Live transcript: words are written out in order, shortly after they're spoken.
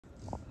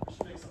We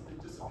should make something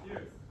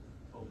disappear.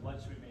 But what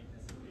should we make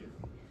disappear?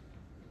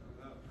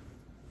 I don't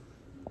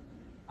know.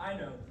 I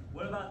know.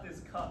 What about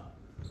this cup?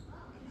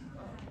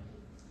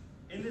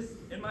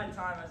 In my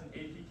time as an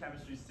AP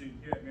chemistry student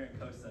here at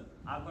Maricosta,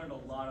 I've learned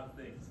a lot of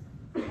things.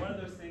 One of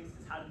those things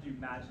is how to do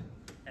magic.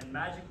 And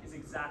magic is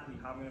exactly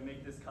how I'm going to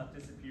make this cup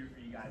disappear for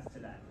you guys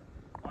today.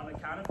 On the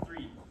count of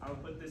 3, I'm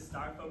going to put this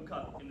styrofoam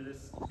cup into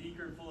this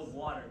beaker full of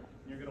water,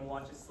 and you're going to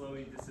watch it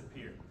slowly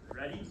disappear.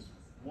 Ready?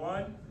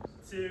 1,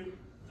 2,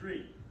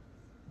 3.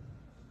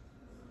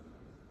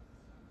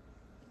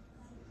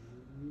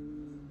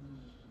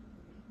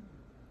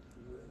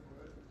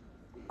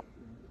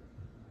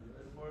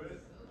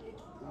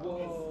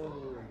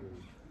 Whoa.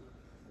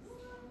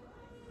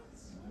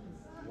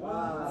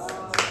 Wow.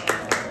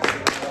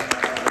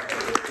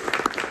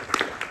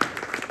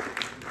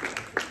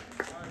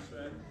 Alright,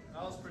 Trey.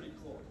 That was pretty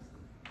cool.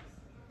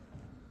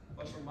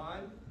 But for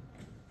mine,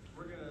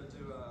 we're going to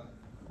do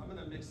I'm going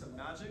to mix some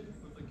magic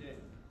with a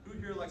game. Who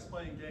here likes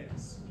playing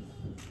games?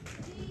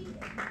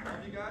 All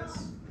of you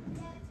guys?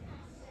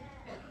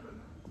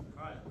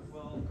 Alright,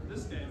 well, for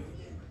this game,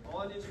 all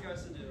I need you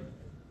guys to do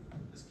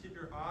is keep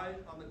your eye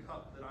on the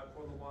cup that I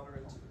pour the water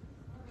into.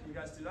 Can you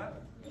guys do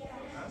that?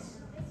 Yes?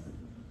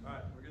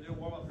 Alright, we're going to do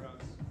warm-up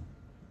rounds.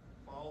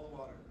 Follow the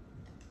water.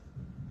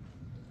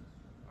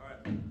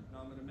 Alright, now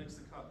I'm going to mix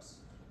the cups.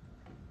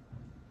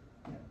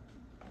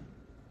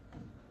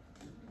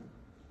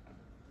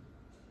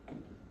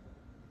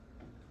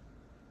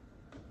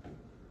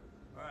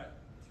 Alright,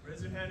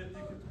 raise your hand if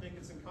you think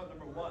it's in cup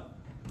number 1.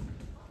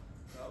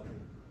 No?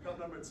 Cup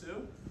number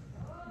 2?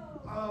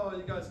 Oh,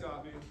 you guys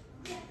got me.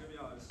 Give me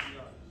honest, you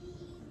got it.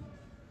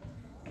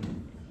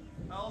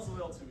 That was a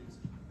little too easy.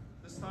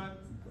 This time,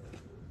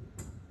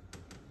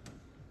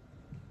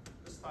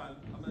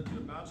 I'm going to do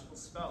a magical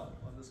spell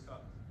on this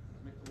cup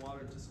to make the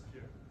water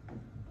disappear.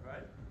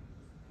 Alright?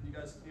 Can you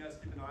guys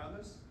keep an eye on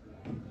this?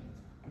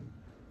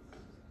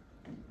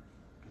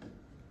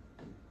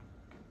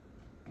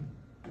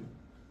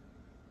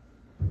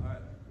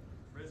 Alright.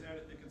 Raise your hand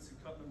if you can see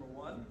cup number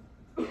 1.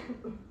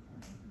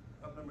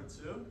 Cup number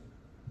 2.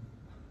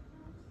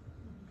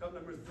 Cup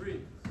number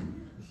 3.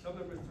 Cup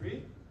number 3.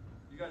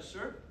 You guys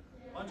sure?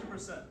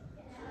 100%.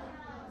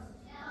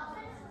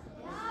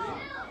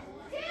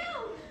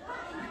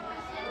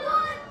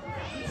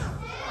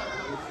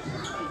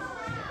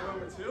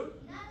 Number 2?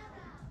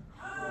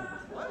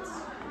 What?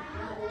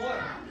 Number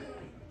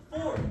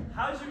 1. 4.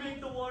 How'd you make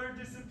the water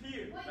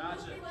disappear?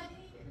 Magic.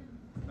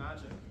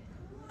 Magic.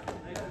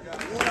 Thank you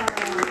guys.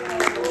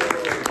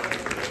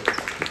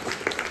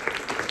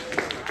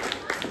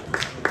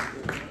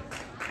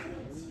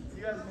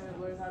 You guys may have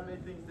learned how to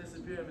make things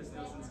disappear in Miss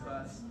Nielsen's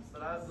class,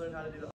 but I've learned how to do the